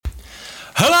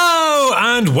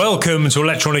And welcome to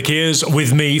Electronic Ears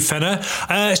with me, Fenner.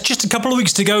 It's just a couple of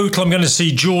weeks to go till I'm going to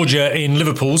see Georgia in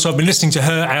Liverpool, so I've been listening to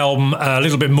her album a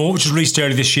little bit more, which was released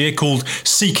earlier this year, called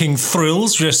Seeking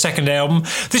Thrills, which is her second album.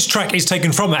 This track is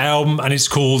taken from that album, and it's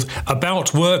called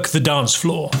About Work the Dance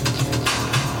Floor.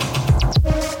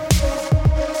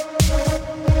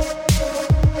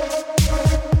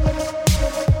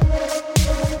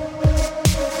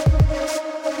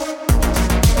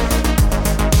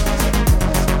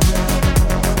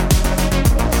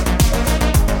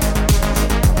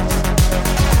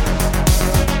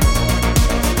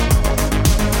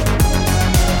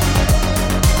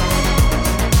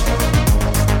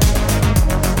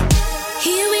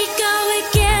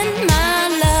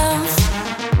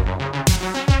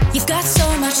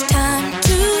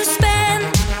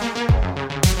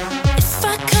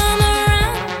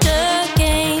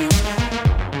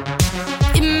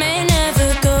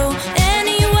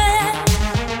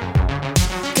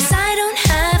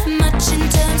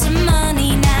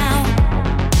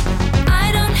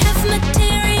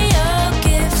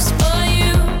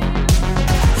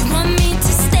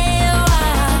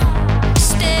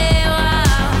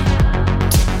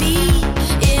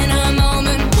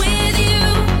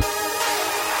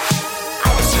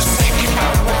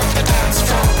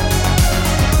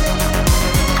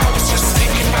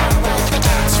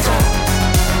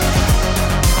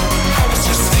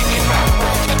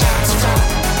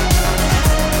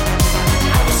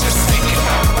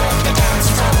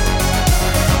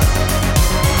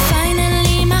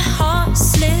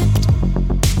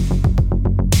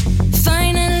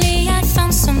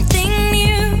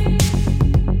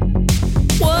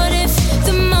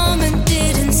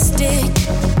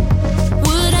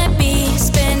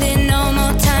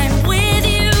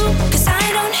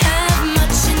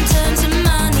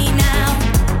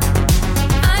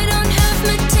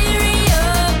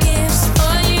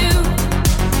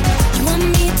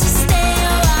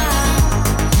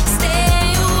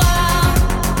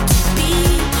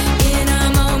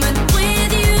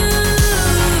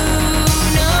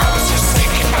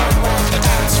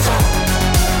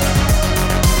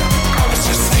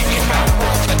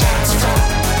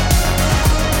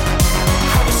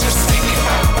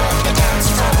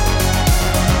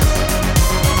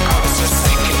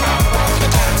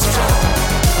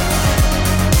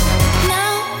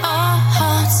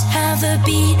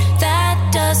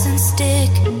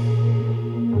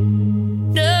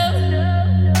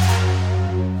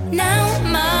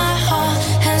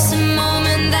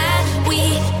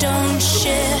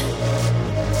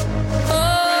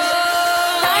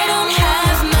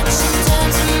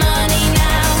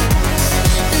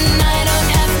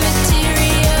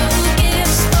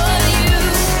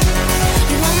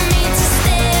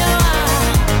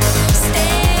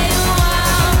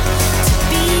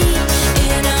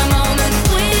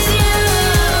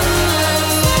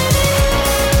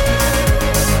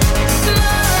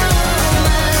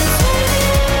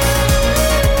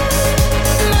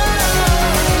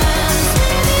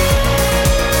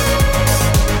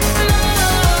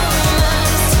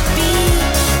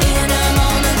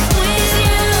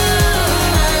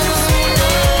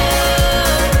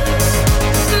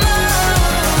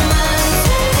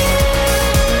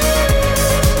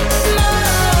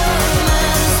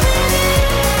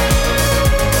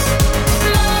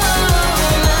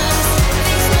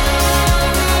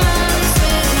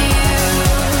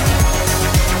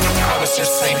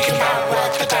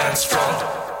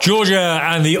 Georgia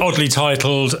and the oddly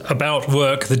titled About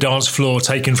Work the Dance Floor,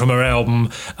 taken from her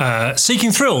album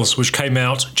Seeking Thrills, which came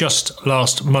out just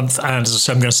last month. And as I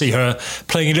said, I'm going to see her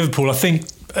playing in Liverpool, I think,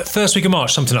 first week of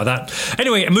March, something like that.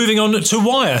 Anyway, moving on to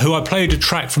Wire, who I played a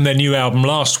track from their new album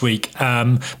last week.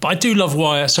 But I do love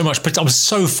Wire so much. But I was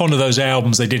so fond of those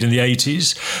albums they did in the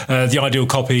 80s. The Ideal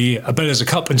Copy, A Bell as a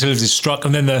Cup Until It Is Struck,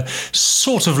 and then the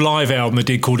sort of live album they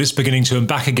did called It's Beginning to and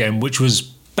Back Again, which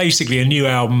was basically a new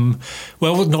album.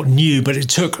 Well, not new, but it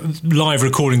took live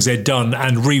recordings they'd done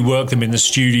and reworked them in the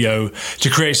studio to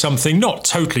create something not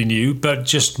totally new, but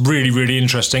just really, really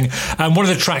interesting. And one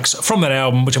of the tracks from that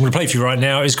album, which I'm going to play for you right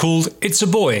now, is called It's a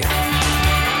Boy.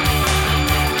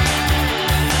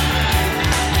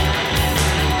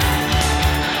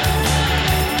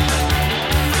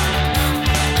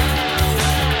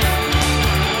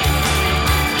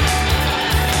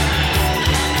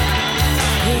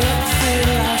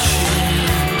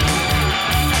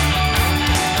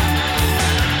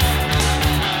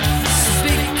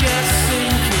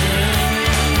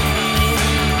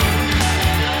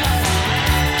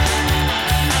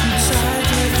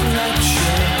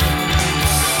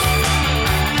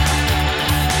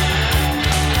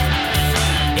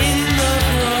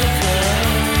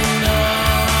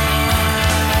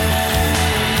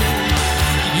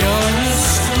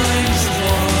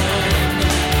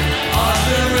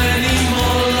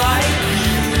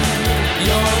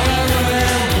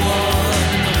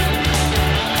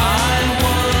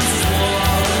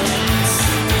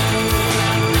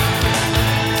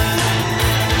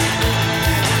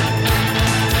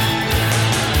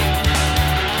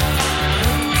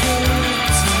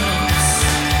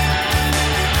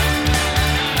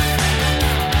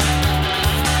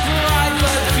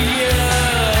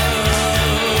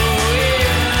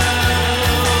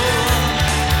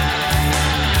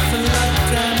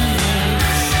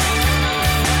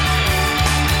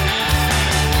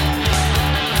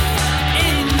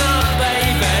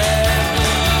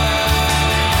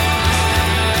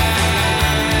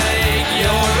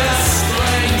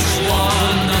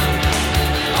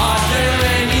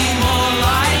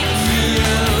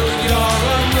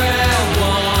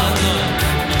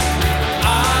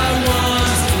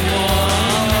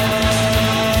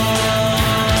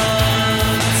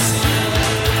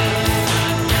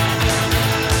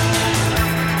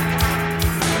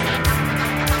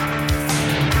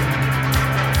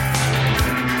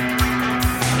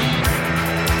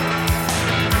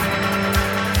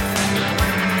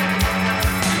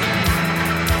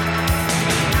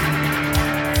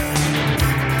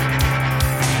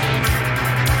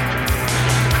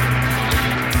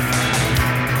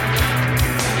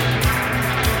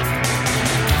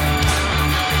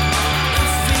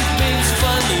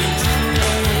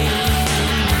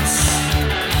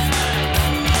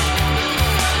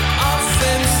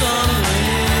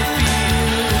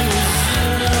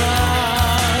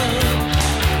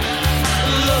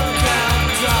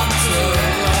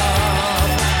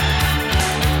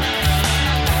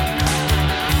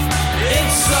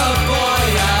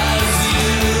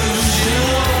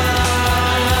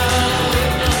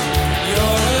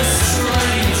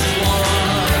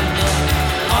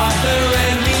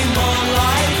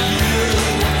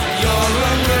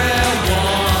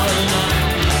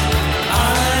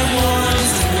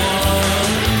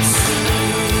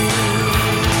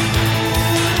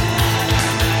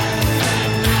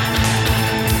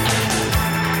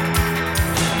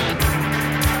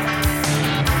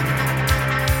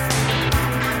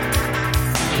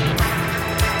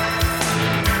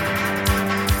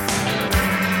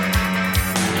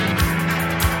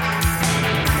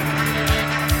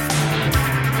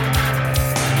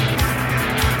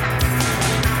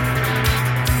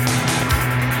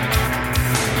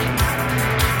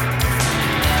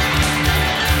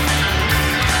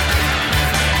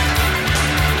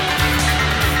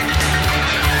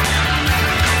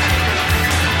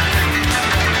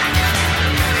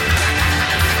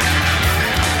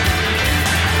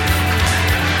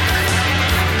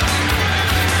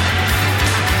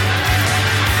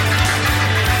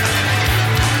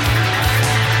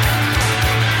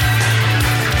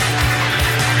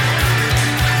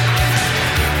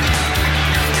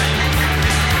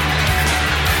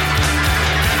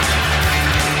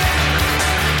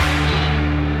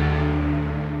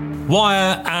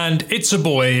 Wire and It's a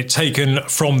Boy, taken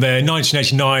from their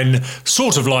 1989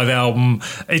 sort of live album,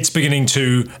 It's Beginning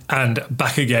to and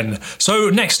Back Again. So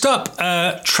next up,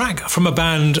 a track from a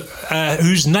band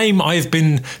whose name I've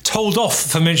been told off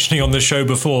for mentioning on the show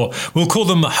before. We'll call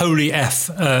them Holy F,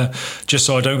 just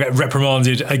so I don't get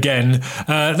reprimanded again.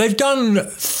 They've done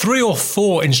 3 or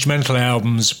 4 instrumental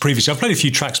albums previously. I've played a few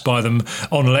tracks by them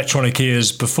on Electronic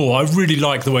Ears before. I really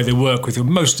like the way they work with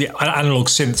mostly analog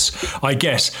synths, I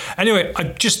guess. Anyway,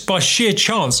 just by sheer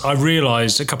chance, I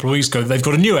realised a couple of weeks ago that they've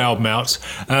got a new album out.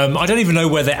 I don't even know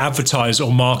where they advertise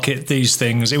or market these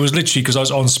things. It was literally because I was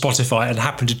on Spotify and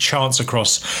happened to chance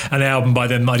across an album by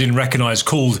them I didn't recognise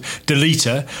called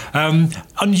Deleter.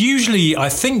 Unusually, I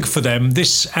think for them,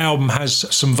 this album has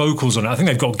some vocals on it. I think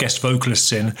they've got guest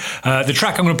vocalists in. The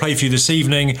track I'm going to play for you this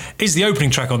evening is the opening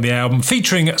track on the album,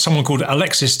 featuring someone called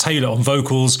Alexis Taylor on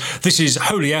vocals. This is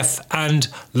Holy F and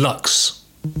Lux.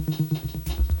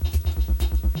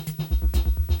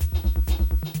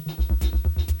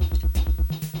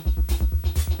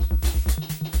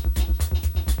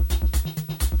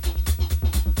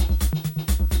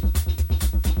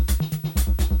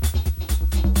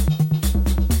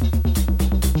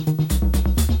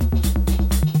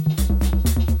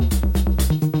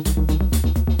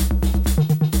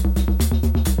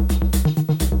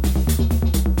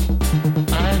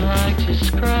 I'd like to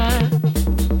describe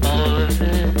all of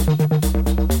it.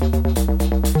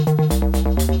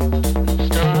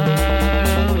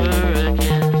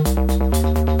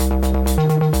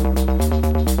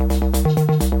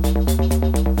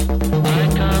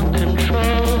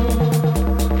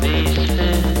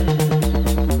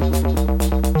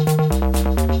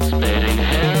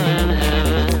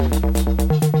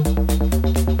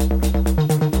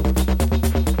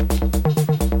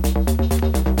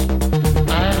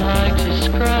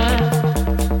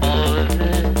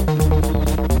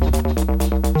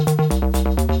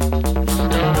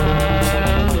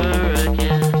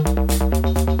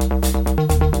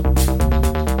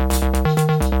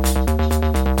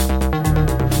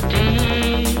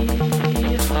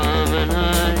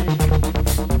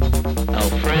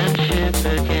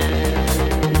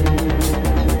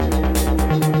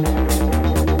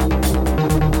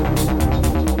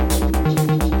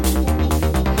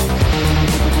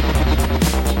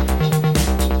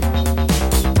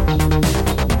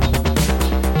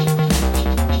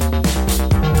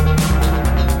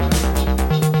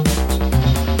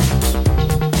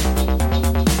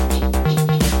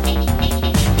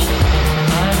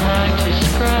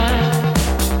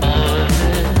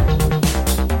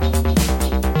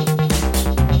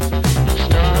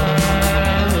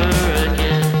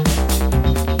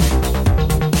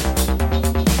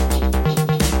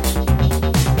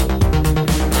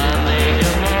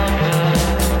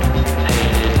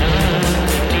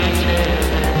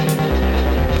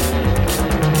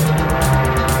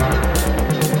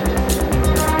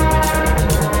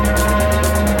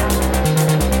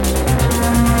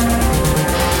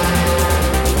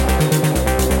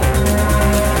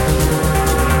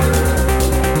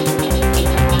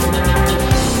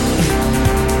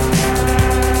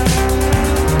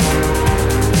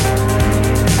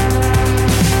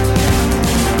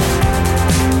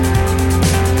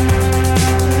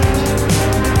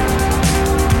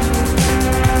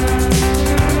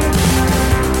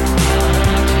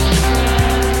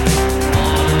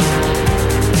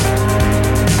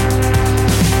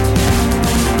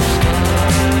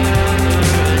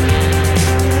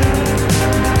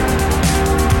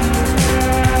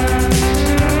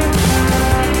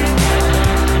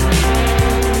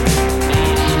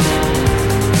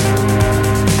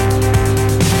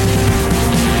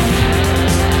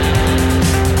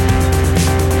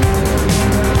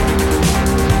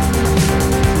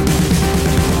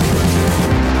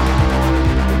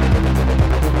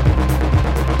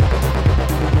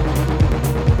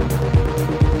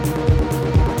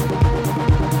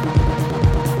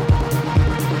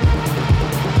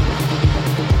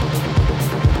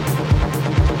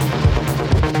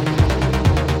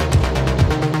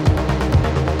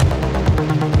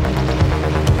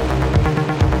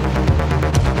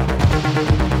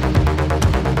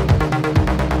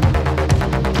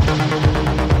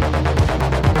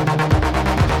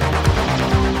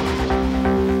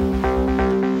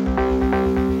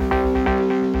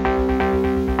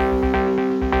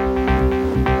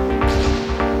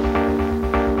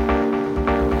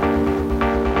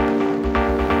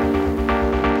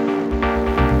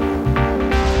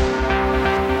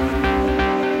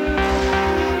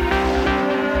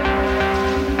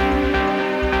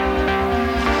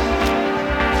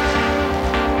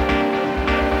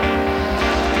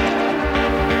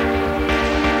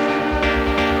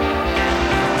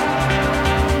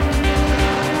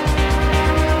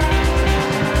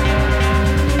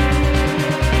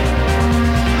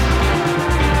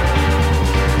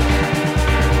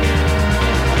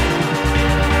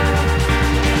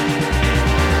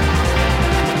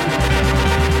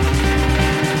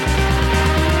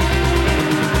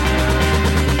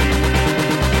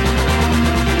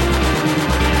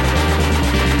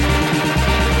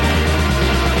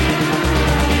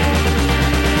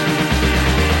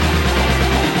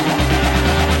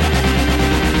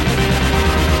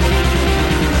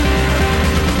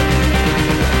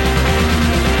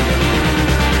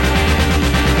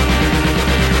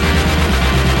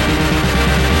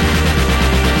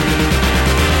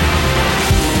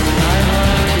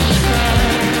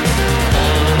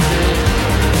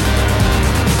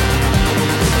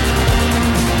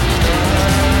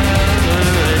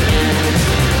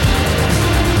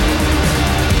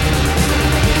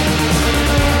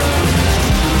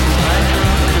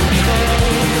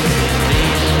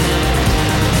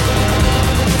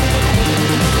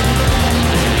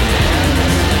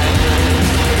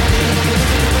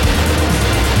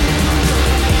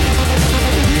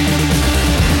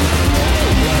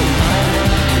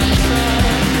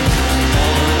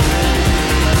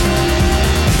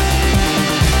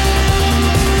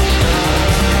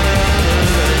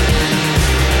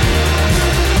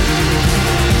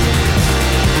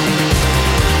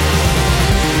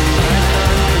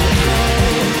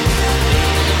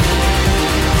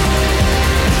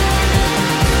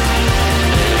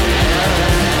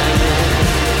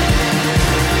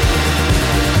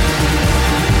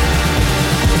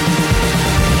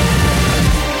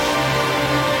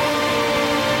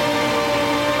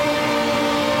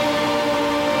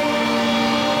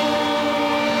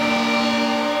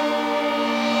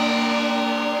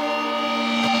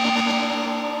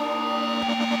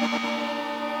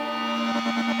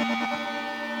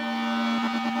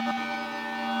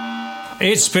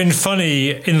 It's been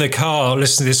funny in the car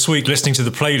listening to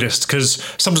the playlist, because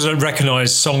sometimes I don't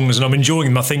recognise songs and I'm enjoying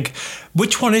them. I think,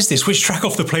 which one is this? Which track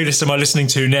off the playlist am I listening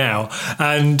to now?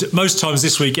 And most times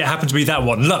this week it happened to be that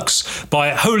one, Lux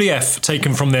by Holy F,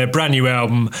 taken from their brand new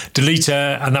album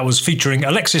Deleter, and that was featuring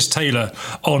Alexis Taylor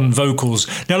on vocals.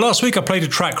 Now, last week I played a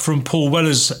track from Paul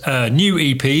Weller's new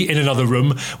EP, In Another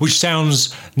Room, which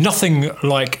sounds nothing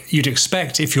like you'd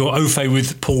expect if you're au fait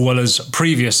with Paul Weller's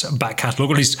previous back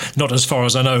catalogue, or at least not as far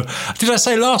as I know. Did I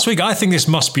say last week? I think this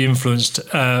must be influenced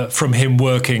from him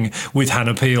working with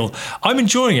Hannah Peel. I'm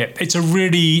enjoying it. It's a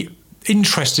really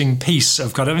interesting piece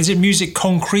of kind of, is it music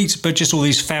concrete, but just all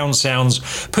these found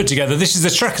sounds put together. This is the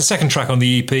second track on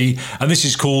the EP, and this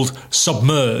is called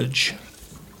Submerge.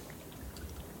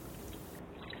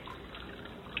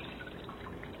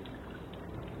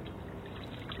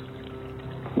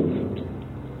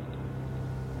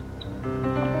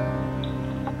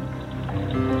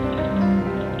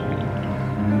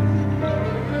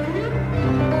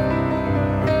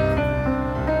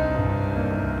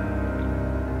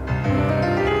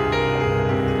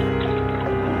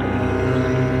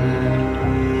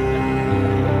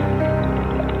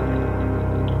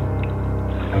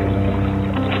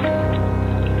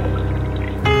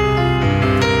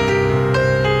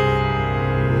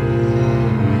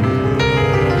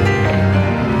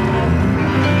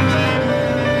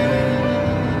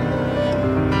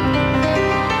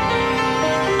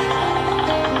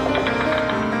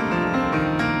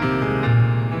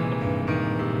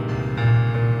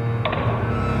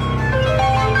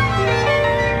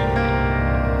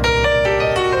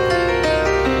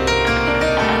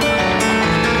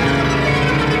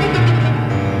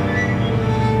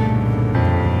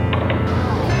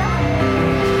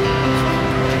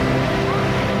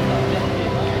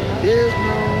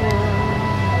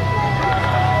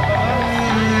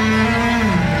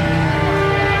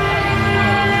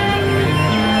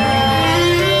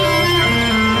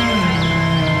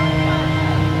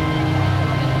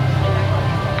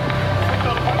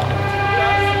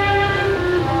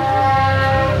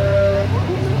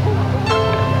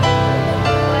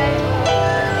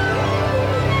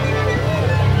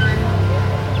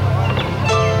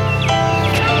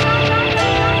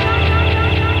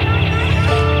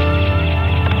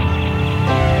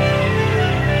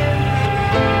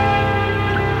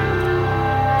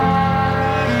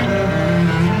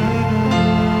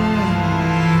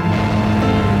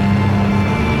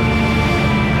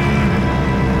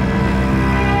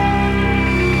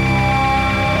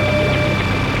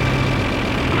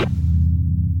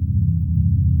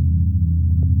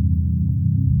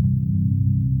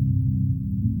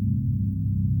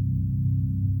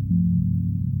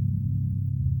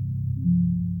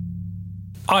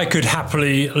 I could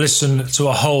happily listen to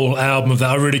a whole album of that.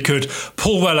 I really could.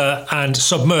 Paul Weller and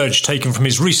Submerge, taken from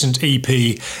his recent EP,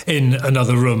 In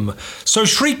Another Room. So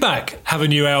Shriekback have a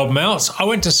new album out. I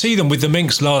went to see them with the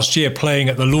Minx last year playing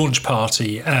at the launch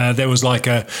party. There was like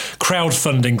a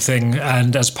crowdfunding thing,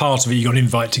 and as part of it you got an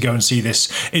invite to go and see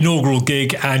this inaugural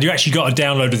gig, and you actually got a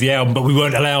download of the album, but we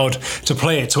weren't allowed to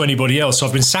play it to anybody else. So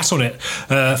I've been sat on it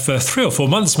for 3 or 4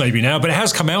 months maybe now, but it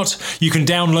has come out. You can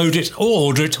download it or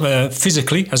order it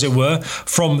physically, as it were,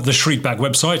 from the Shriekback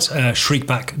website,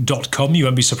 shriekback.com. You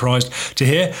won't be surprised to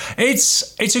hear.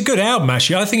 It's a good album,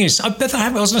 actually. I think I was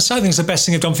going to say I think it's the best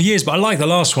thing I've done for years, but I like the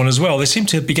last one as well. They seem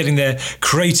to be getting their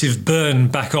creative burn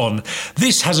back on.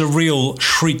 This has a real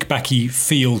Shriekbacky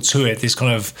feel to it, this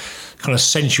kind of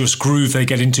sensuous groove they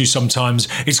get into sometimes.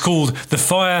 It's called The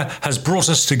Fire Has Brought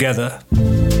Us Together.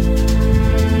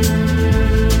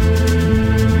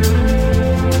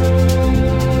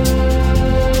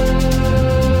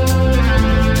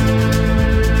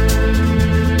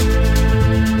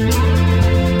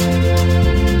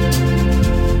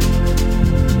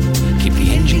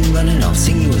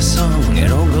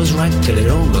 Till it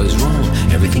all goes wrong,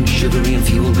 everything's sugary and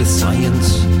fueled with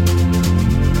science.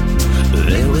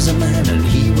 There was a man and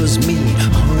he was me,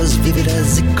 all as vivid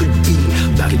as it could be,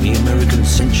 back in the American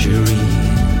century,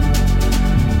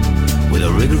 with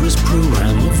a rigorous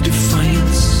program of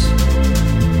defiance.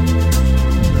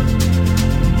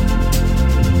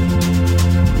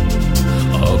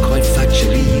 Oh, quite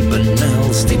factually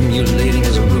banal, stimulating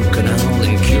as a root canal,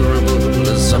 incurable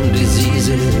as some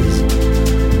diseases.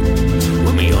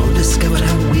 When we all discovered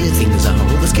how weird things are,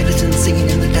 all the skeletons singing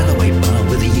in the Dalloway bar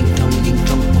with a ying-tong,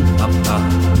 ooh, pa-pa.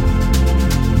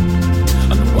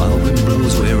 And the wild wind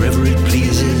blows wherever it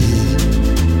pleases.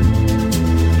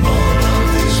 All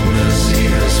of this mercy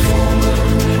has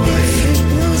fallen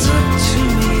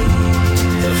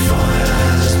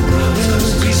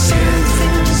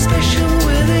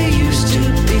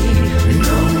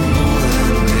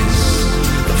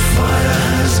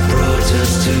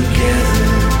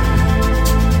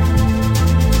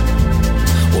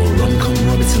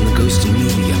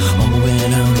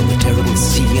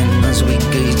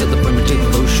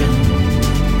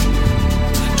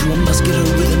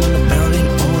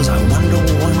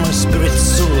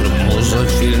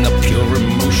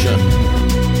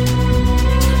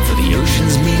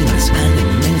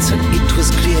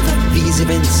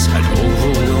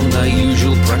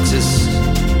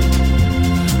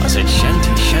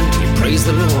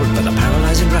ignored, but the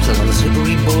paralyzing rattle on the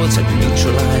slippery boards had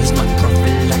neutralized my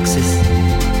prophylaxis.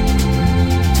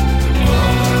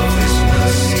 All of His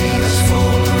mercy has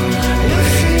fallen.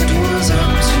 If it was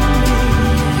up to me,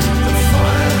 the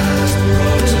fire has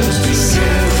brought us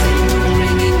together,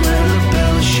 ringing where the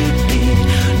bell should be.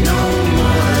 No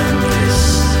more than this,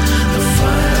 the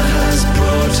fire has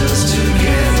brought us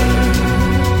together,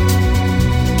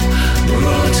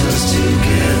 brought us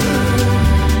together.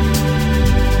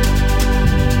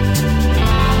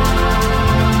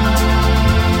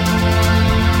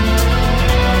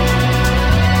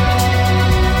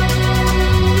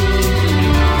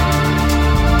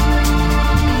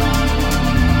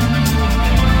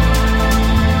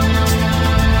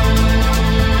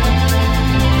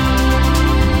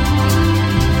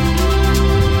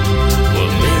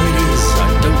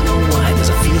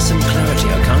 Some clarity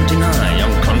I can't deny.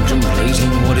 I'm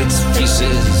contemplating what its face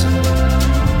is.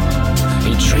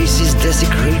 In Tracy's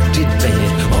desecrated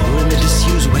bed, or in the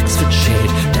disused Wexford shed,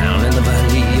 down in the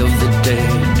valley of the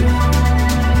dead,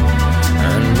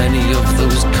 and many of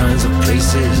those kinds of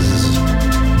places.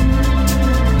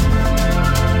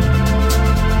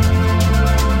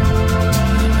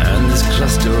 And this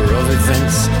cluster of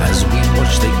events, as we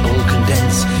watch, they all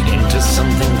condense into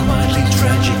something quietly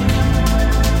tragic.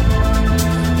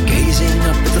 Gazing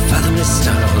up at the fathomless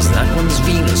stars, that one's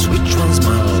Venus, which one's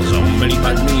Mars? Oh, many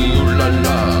Padme, ooh la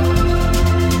la.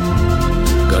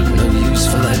 Got no use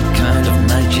for that kind of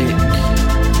magic.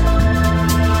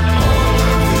 All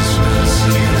of His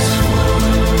mercy has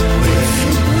fallen. If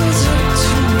it was up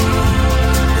to me,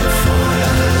 the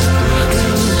fire has broken.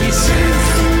 There will be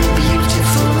something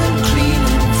beautiful and clean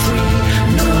and free.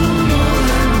 No more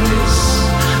than this,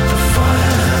 the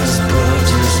fire has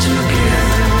brought us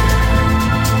together.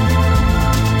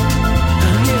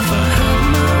 If I had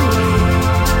my way,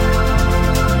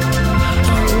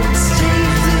 I would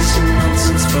save this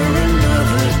nonsense for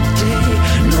another day.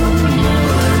 No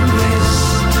more than this,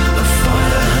 the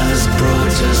fire has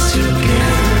brought us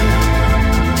together.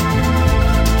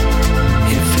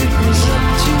 If it was up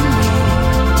to me,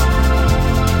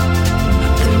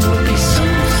 there would be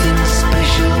something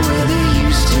special where there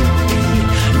used to be.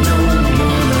 No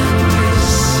more than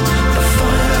this, the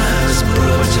fire has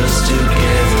brought us together.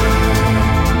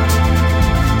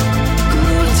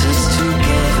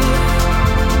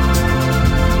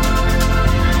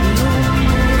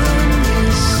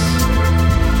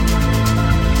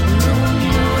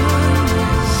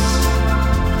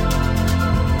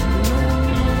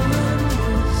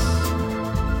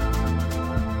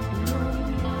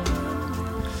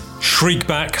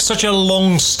 Shriekback, such a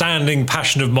long-standing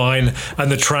passion of mine,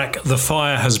 and the track "The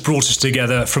Fire Has Brought Us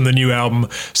Together" from the new album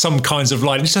Some Kinds of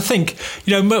Light. And to think,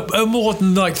 more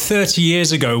than like 30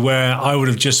 years ago, where I would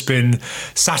have just been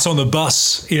sat on the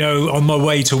bus, on my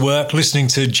way to work, listening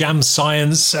to Jam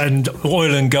Science and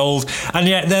Oil and Gold, and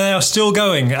yet they are still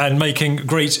going and making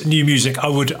great new music. I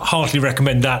would heartily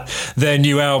recommend that, their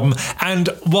new album. And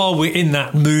while we're in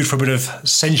that mood for a bit of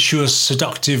sensuous,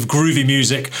 seductive, groovy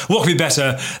music, what could be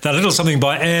better than a little something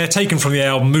by Air, taken from the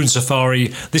album Moon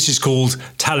Safari. This is called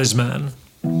Talisman.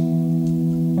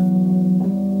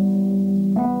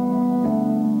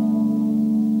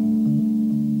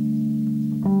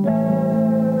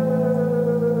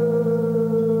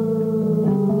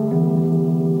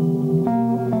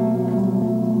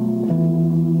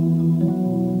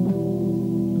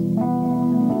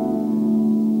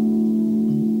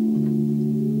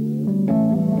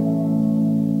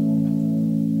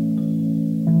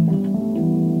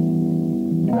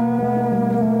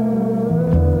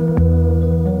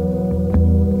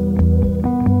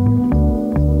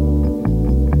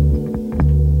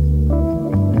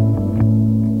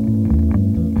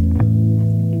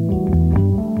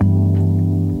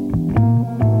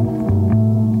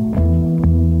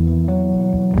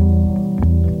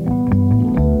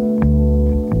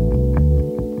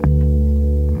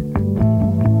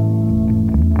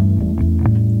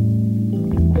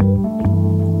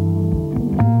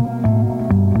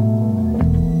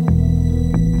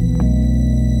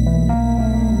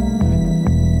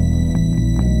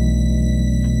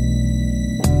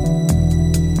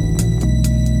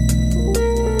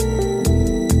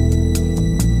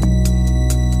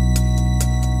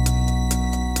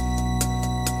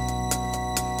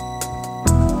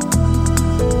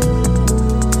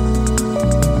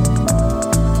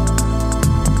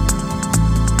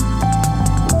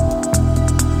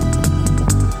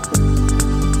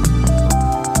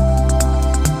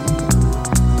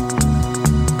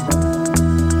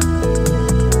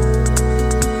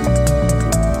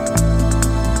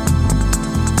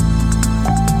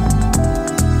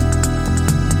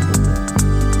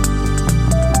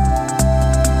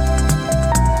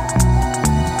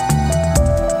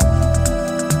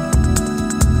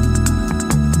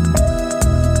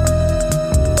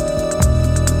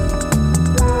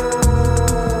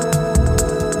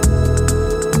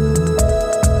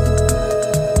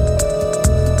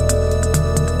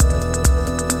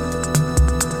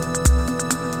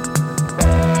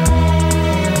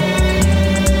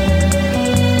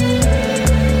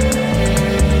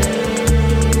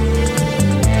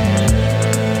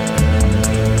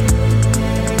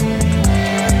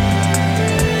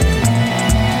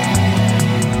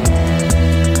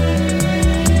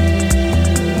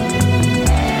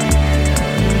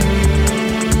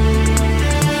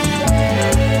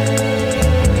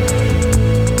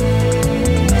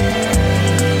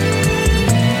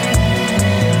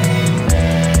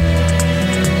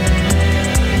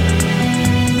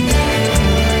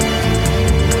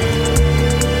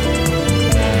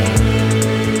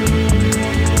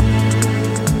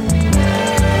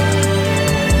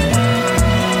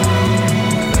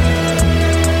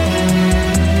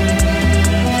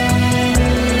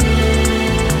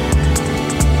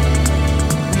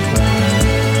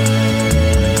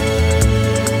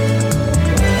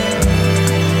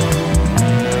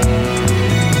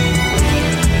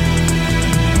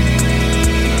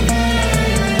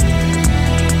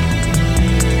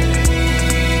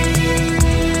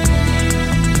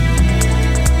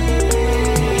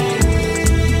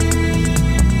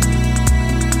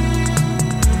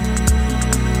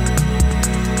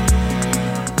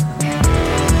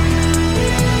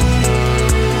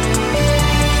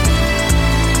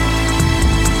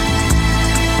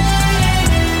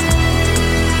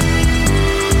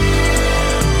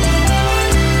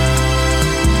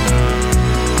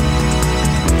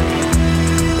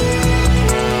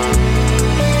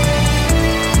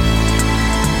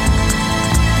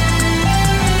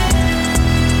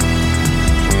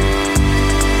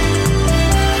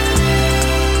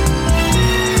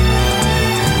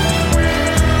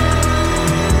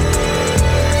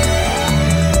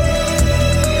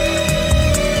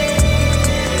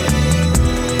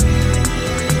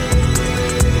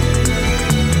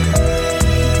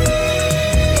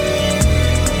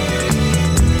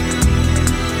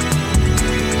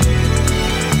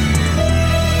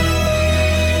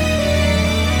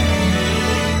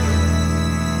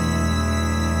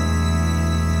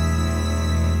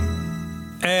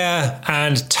 Air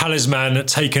and Talisman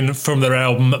taken from their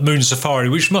album Moon Safari,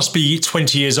 which must be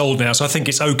 20 years old now, so I think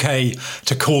it's okay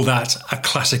to call that a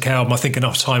classic album. I think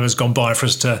enough time has gone by for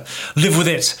us to live with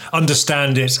it,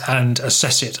 understand it, and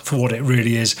assess it for what it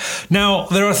really is. Now,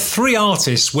 there are 3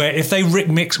 artists where if they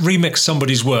remix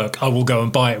somebody's work, I will go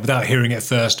and buy it without hearing it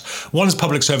first. One's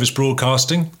Public Service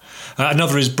Broadcasting.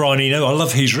 Another is Brian Eno. I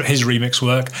love his remix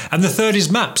work. And the third is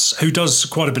Maps, who does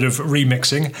quite a bit of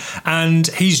remixing. And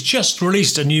he's just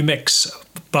released a new mix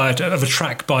of a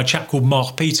track by a chap called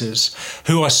Mark Peters,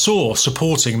 who I saw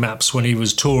supporting Maps when he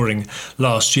was touring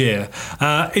last year.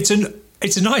 It's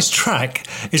a nice track.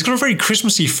 It's got a very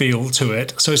Christmassy feel to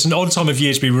it, so it's an odd time of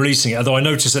year to be releasing it, although I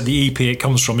noticed that the EP it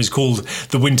comes from is called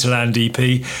the Winterland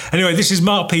EP. Anyway, this is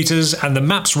Mark Peters and the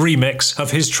Maps remix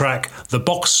of his track, The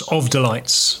Box of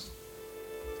Delights.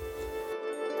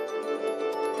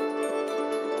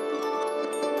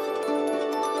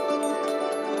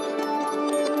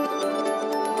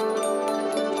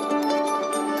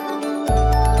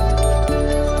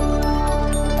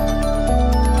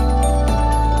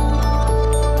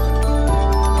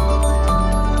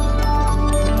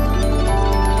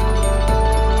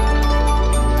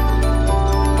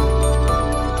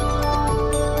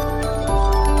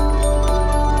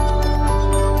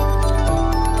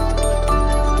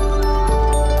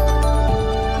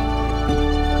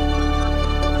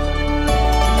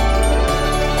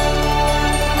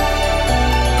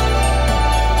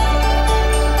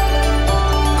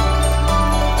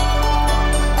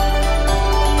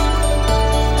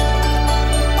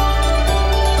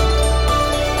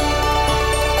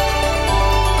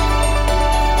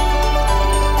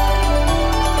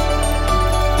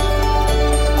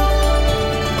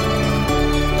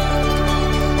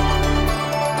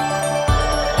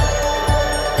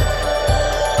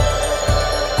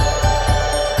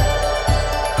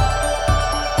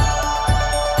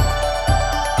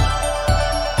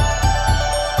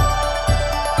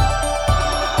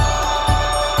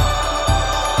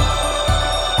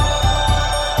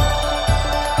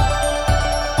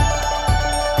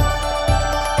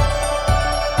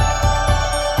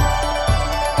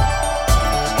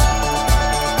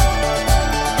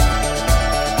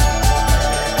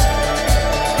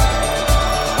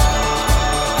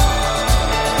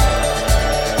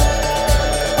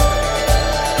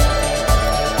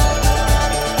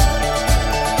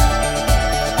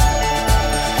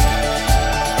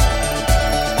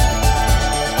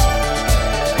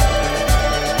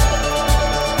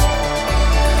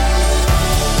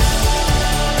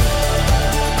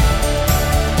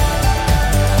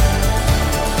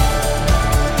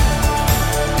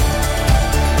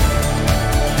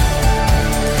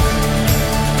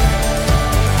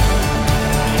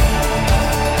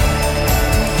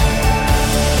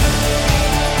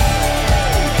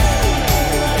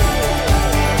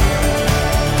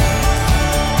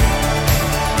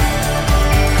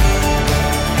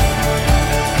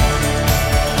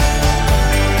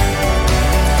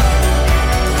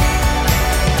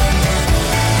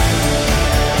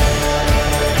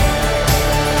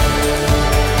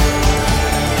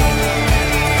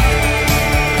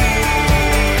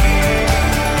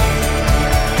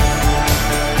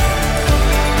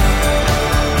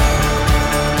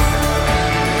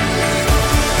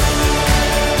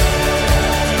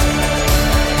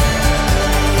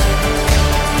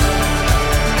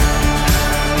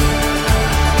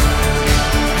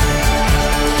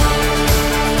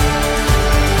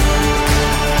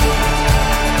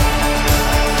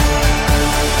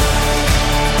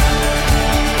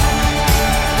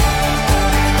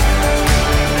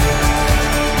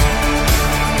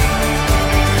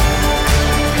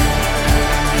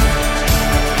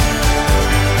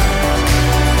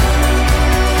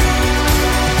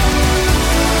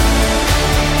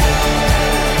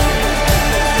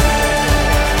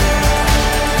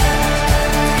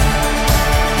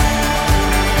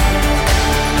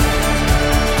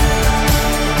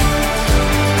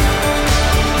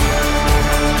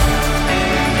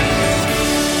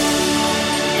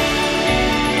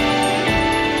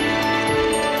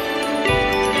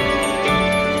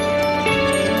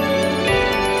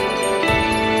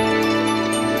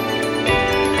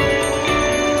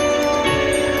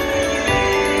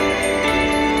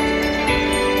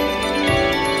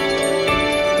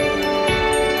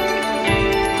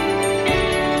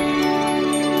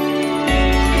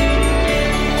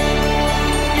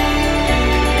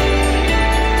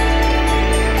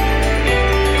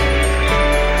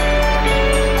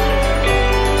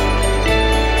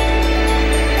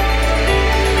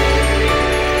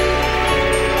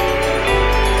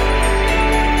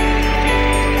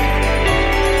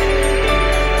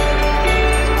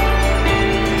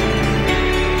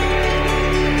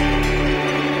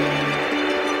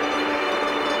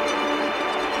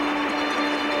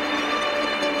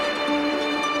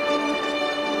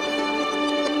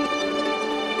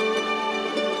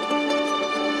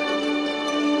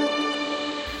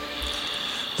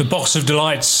 The Box of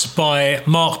Delights by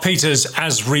Mark Peters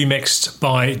as remixed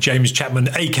by James Chapman,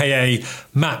 aka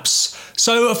Maps.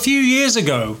 So a few years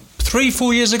ago,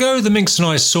 3-4 years ago, the Minx and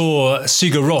I saw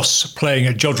Sigur Rós playing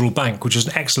at Jodrell Bank, which was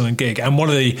an excellent gig, and one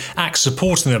of the acts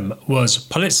supporting them was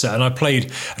Politzer, and I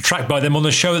played a track by them on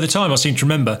the show at the time, I seem to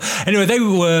remember. Anyway, they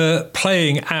were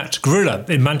playing at Gorilla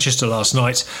in Manchester last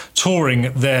night,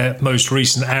 touring their most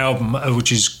recent album,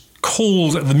 which is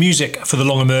called The Music for the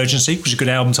Long Emergency, which is a good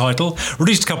album title.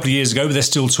 Released a couple of years ago, but they're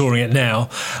still touring it now.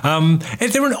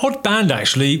 They're an odd band,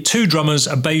 actually. 2 drummers,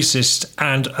 a bassist,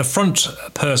 and a front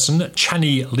person,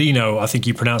 Chani Lino, I think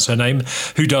you pronounce her name,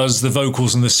 who does the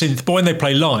vocals and the synth. But when they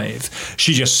play live,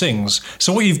 she just sings.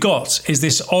 So what you've got is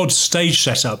this odd stage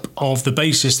setup of the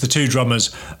bassist, the 2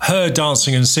 drummers, her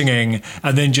dancing and singing,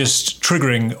 and then just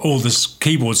triggering all this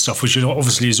keyboard stuff, which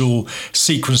obviously is all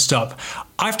sequenced up.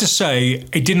 I have to say,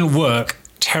 it didn't work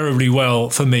terribly well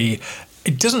for me.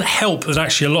 It doesn't help that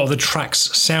actually a lot of the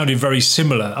tracks sounded very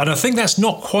similar. And I think that's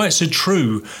not quite so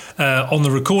true on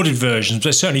the recorded versions, but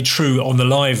it's certainly true on the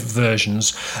live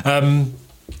versions.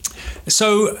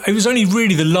 So it was only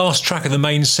really the last track of the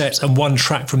main set and 1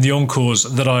 track from the encores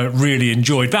that I really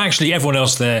enjoyed. But actually everyone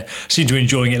else there seemed to be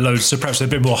enjoying it loads, so perhaps they're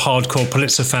a bit more hardcore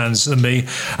Politzer fans than me.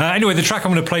 Anyway, the track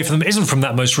I'm going to play for them isn't from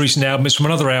that most recent album. It's from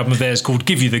another album of theirs called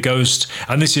Give You the Ghost,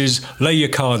 and this is Lay Your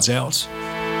Cards Out. You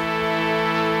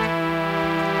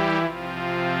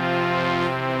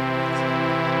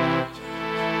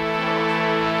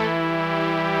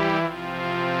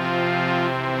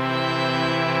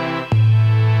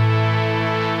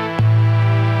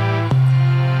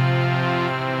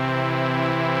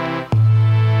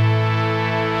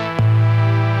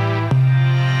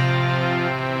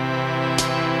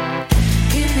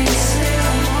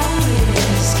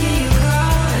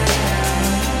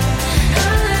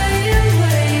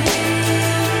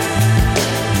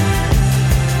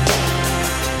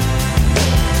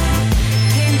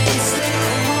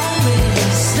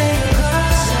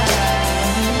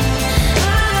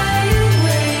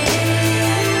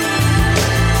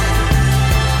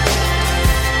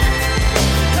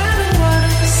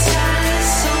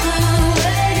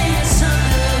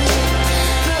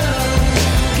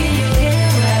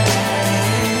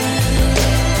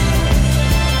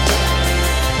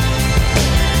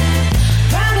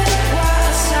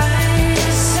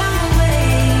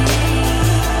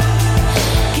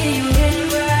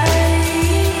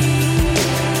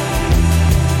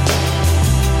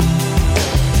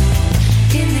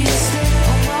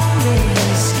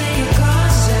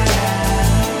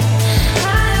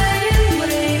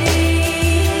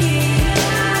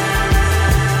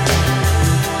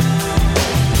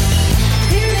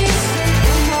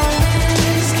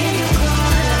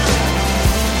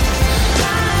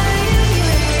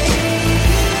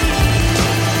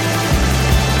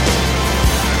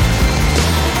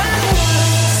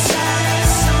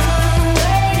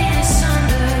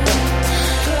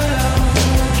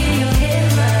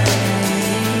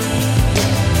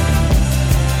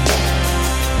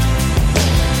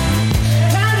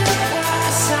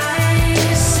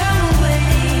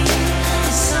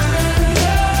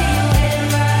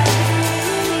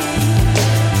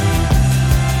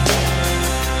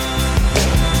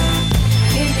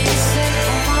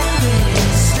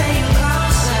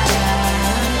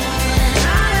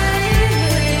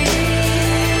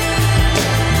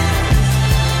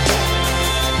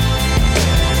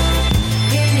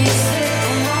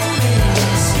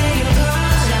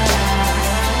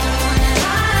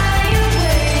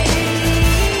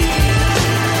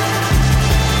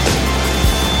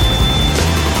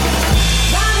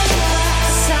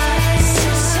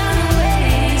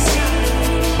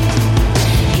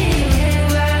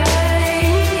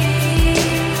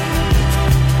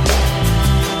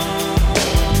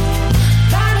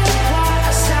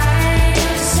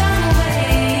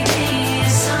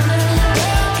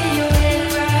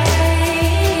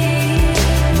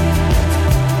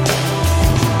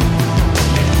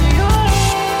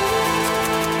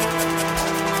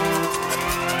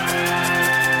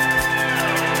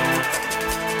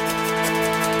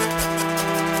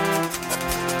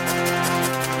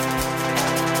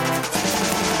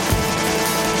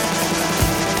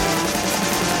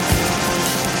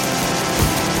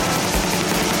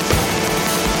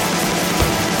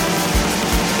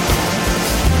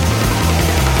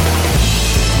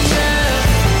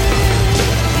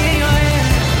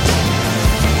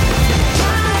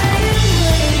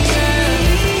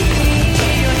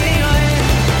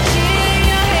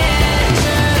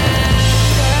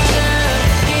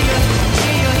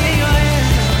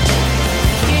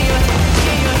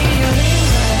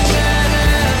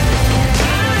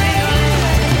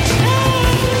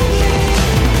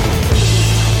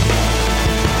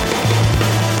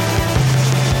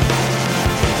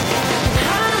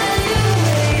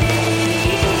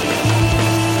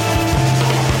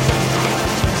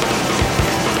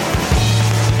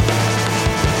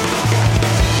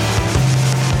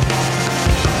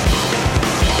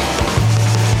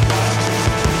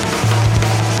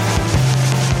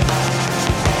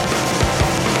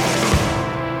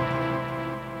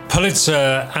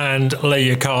monitor and lay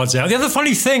your cards out. The other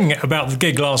funny thing about the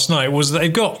gig last night was that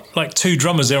they've got like 2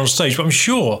 drummers there on stage, but I'm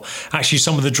sure actually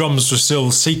some of the drums were still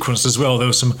sequenced as well. There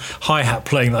was some hi-hat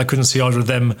playing that I couldn't see either of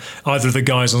the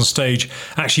guys on stage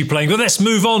actually playing. But let's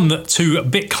move on to A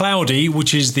Bit Cloudy,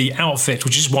 which is the outfit,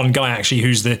 which is one guy actually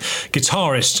who's the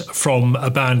guitarist from a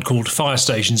band called Fire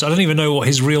Stations. I don't even know what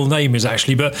his real name is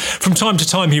actually, but from time to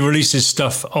time he releases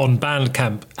stuff on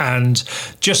Bandcamp, and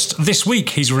just this week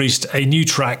he's released a new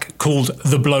track called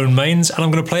The Blown Mains, and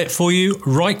I'm going to play it for you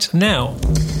right now.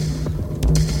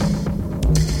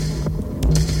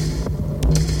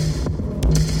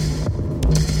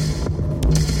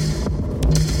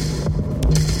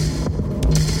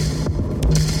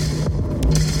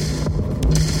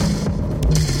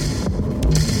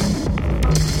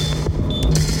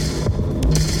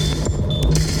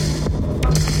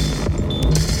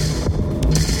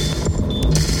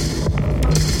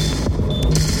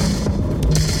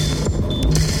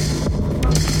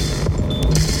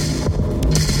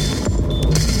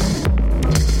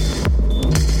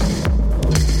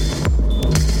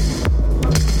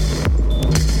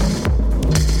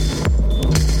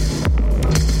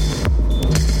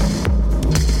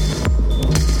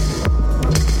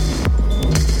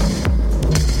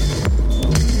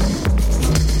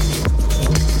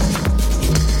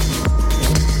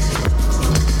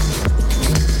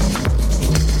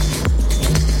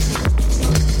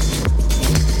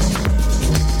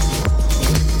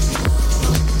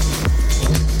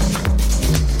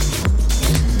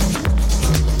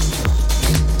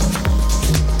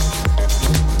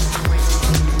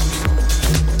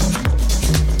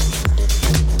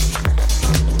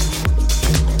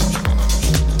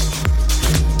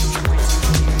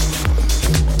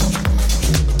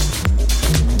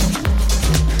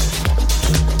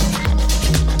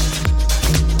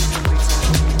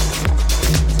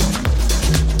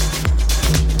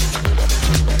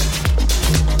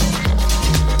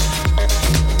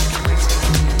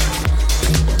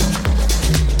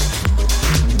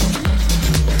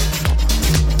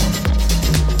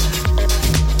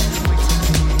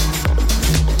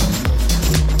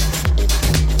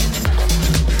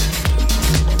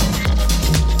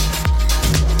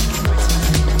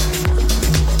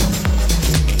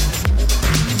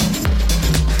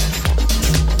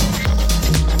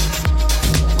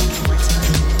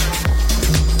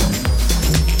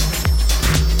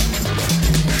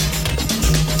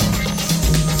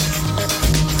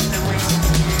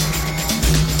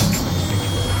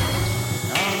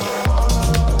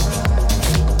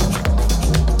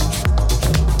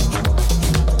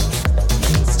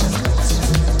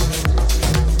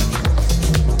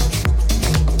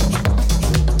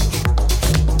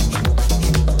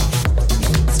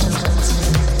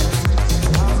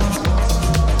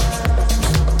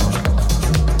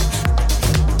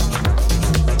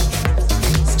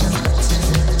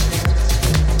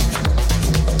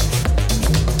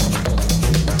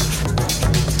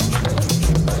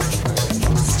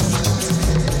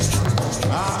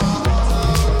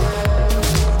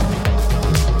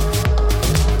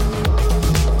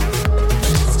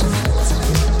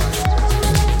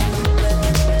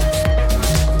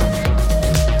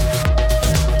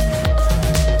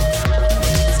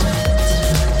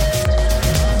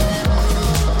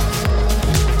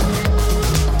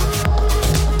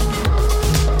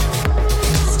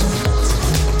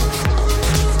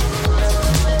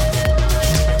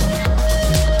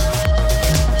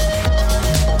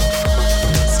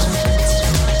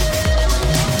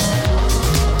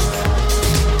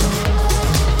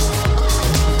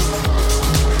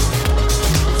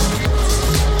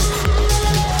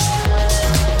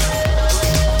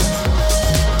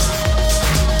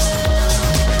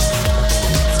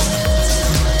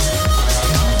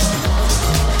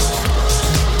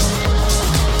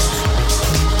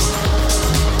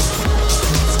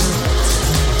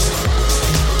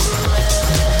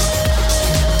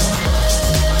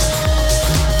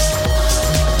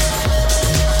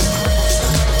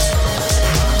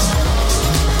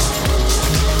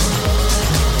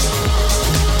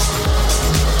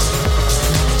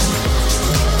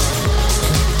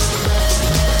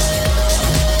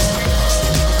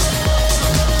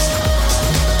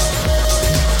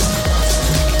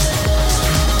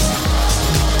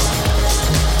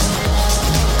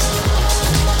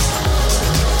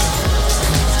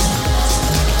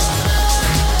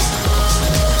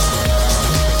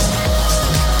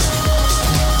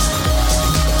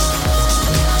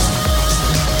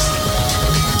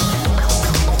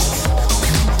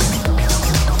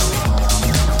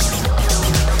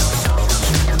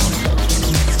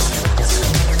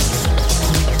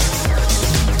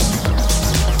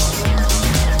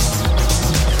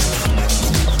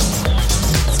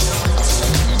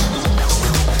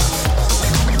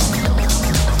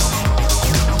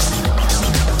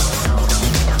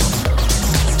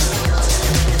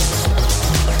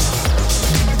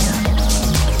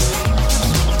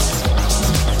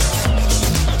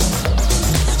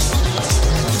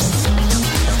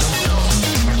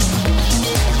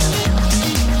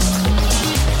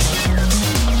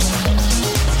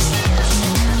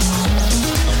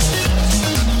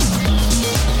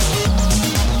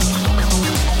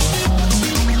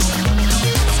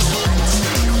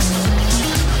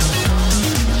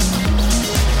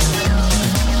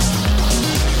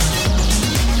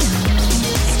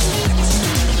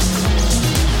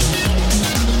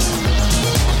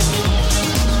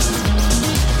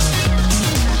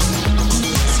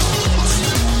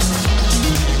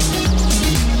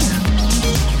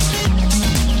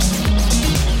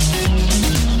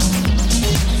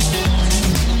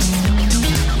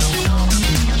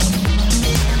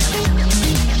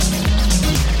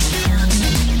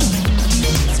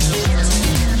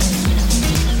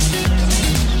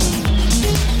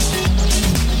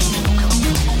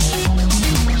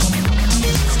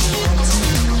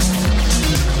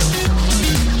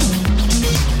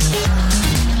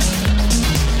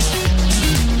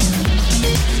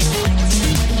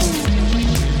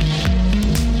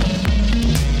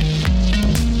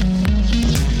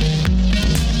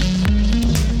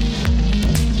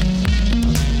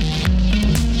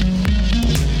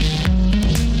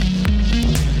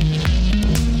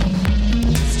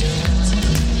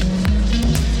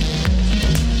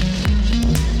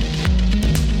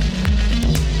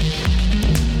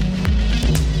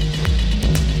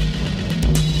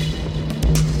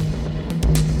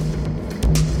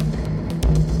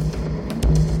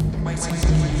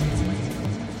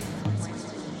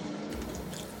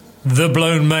 The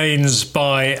Blown Mains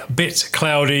by Bit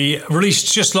Cloudy,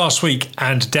 released just last week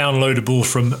and downloadable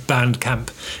from Bandcamp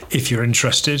if you're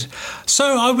interested.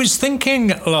 So I was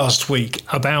thinking last week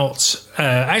about,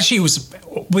 actually it was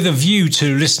with a view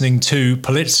to listening to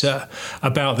Politzer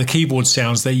about the keyboard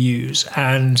sounds they use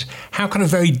and how kind of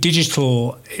very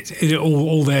digital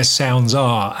all their sounds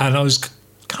are. And I was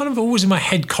kind of always in my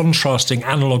head contrasting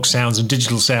analog sounds and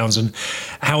digital sounds and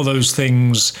how those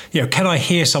things, can I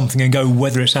hear something and go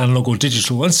whether it's analog or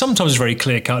digital? And sometimes very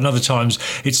clear cut and other times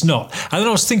it's not. And then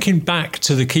I was thinking back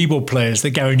to the keyboard players that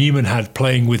Gary Newman had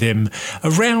playing with him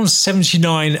around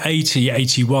 79, 80,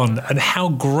 81 and how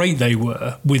great they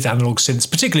were with analog synths,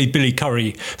 particularly Billy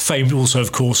Currie, famed also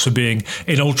of course for being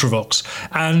in Ultravox.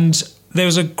 And there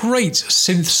was a great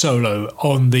synth solo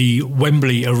on the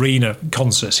Wembley Arena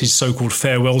concerts, his so-called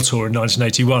farewell tour in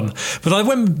 1981. But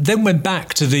I then went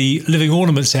back to the Living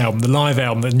Ornaments album, the live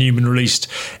album that Newman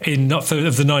released of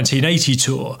the 1980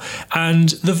 tour. And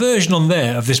the version on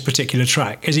there of this particular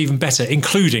track is even better,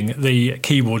 including the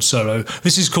keyboard solo.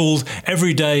 This is called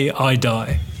Every Day I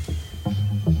Die.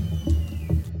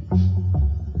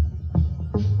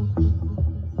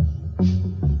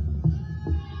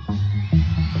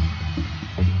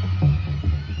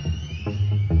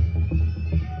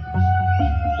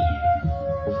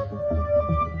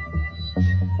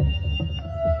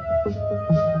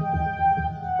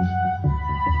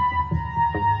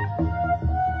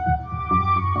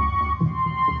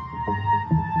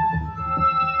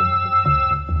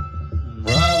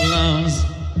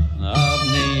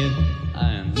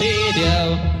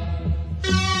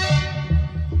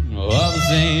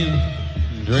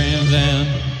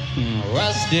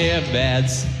 Dear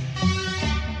beds,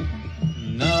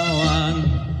 no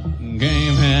one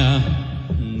came here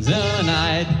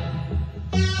tonight.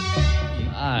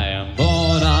 I am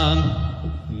bored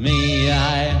on me,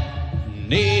 I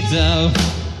need to.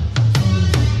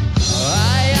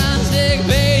 I unstick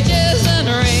pages and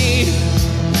read.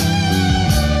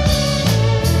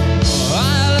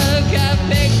 I look at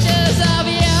pictures of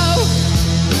you.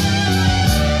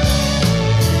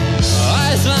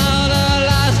 I smell the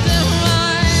last in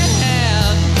my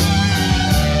hand.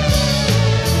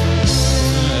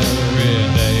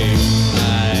 Every day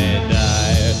I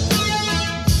die.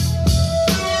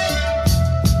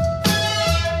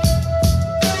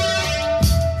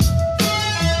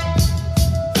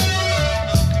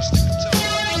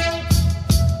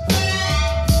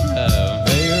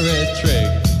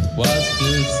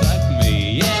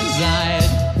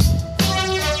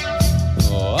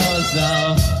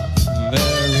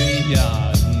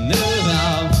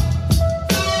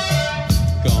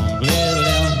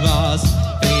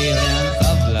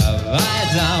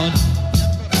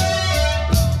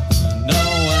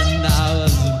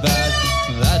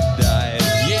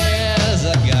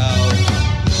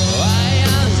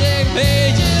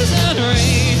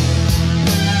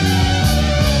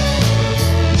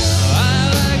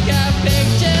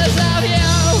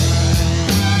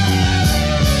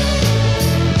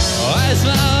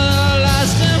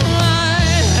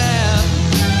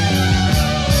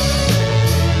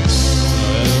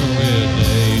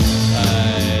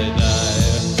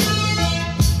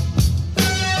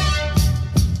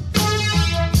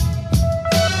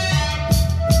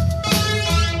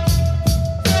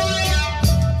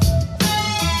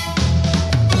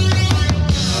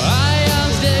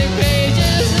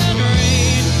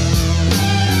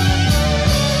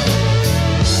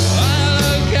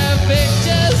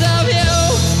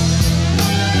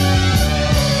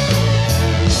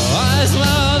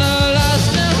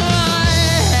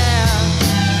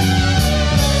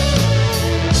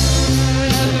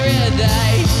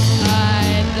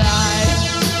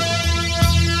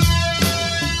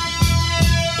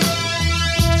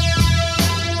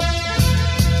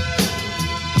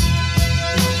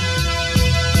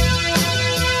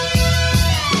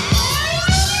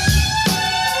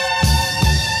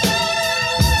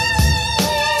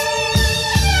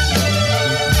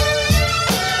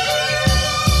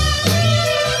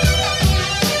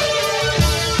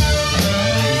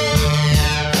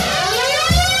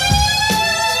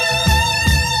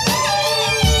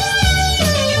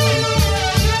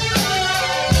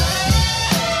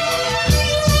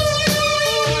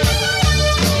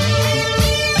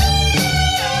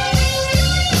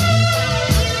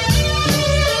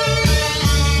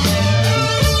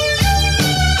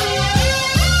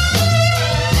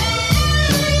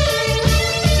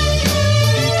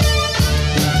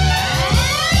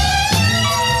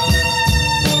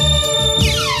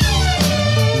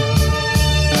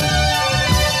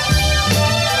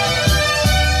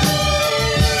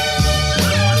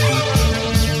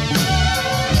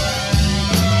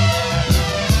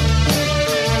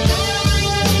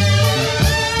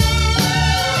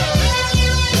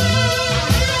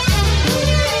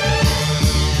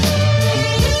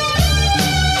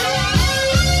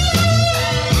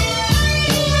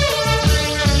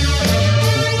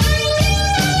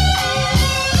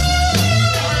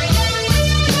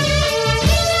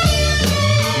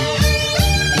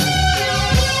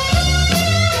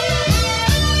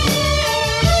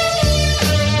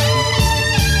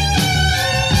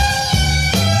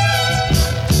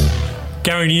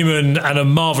 Gary Newman and a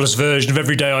marvellous version of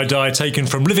Every Day I Die taken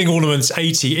from Living Ornaments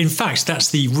 80. In fact, that's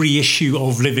the reissue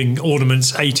of Living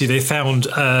Ornaments 80. They found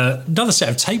another set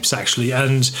of tapes, actually,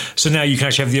 and so now you can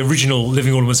actually have the original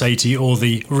Living Ornaments 80 or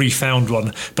the refound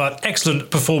one. But excellent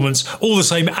performance all the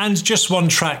same, and just one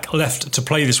track left to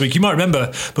play this week. You might remember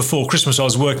before Christmas I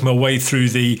was working my way through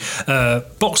the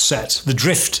box set, the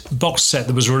Drift box set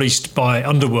that was released by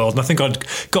Underworld, and I think I'd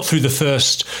got through the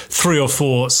first 3 or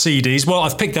 4 CDs. Well,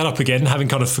 I've picked that up again,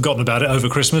 having kind of forgotten about it over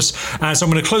Christmas, and so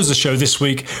I'm going to close the show this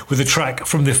week with a track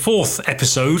from the 4th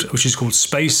episode, which is called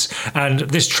Space, and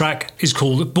this track is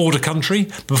called Border Country.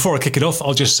 Before I kick it off,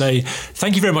 I'll just say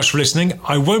thank you very much for listening.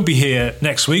 I won't be here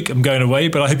next week, I'm going away,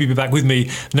 but I hope you'll be back with me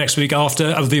next week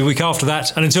after, the week after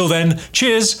that, and until then,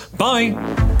 cheers,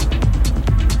 bye.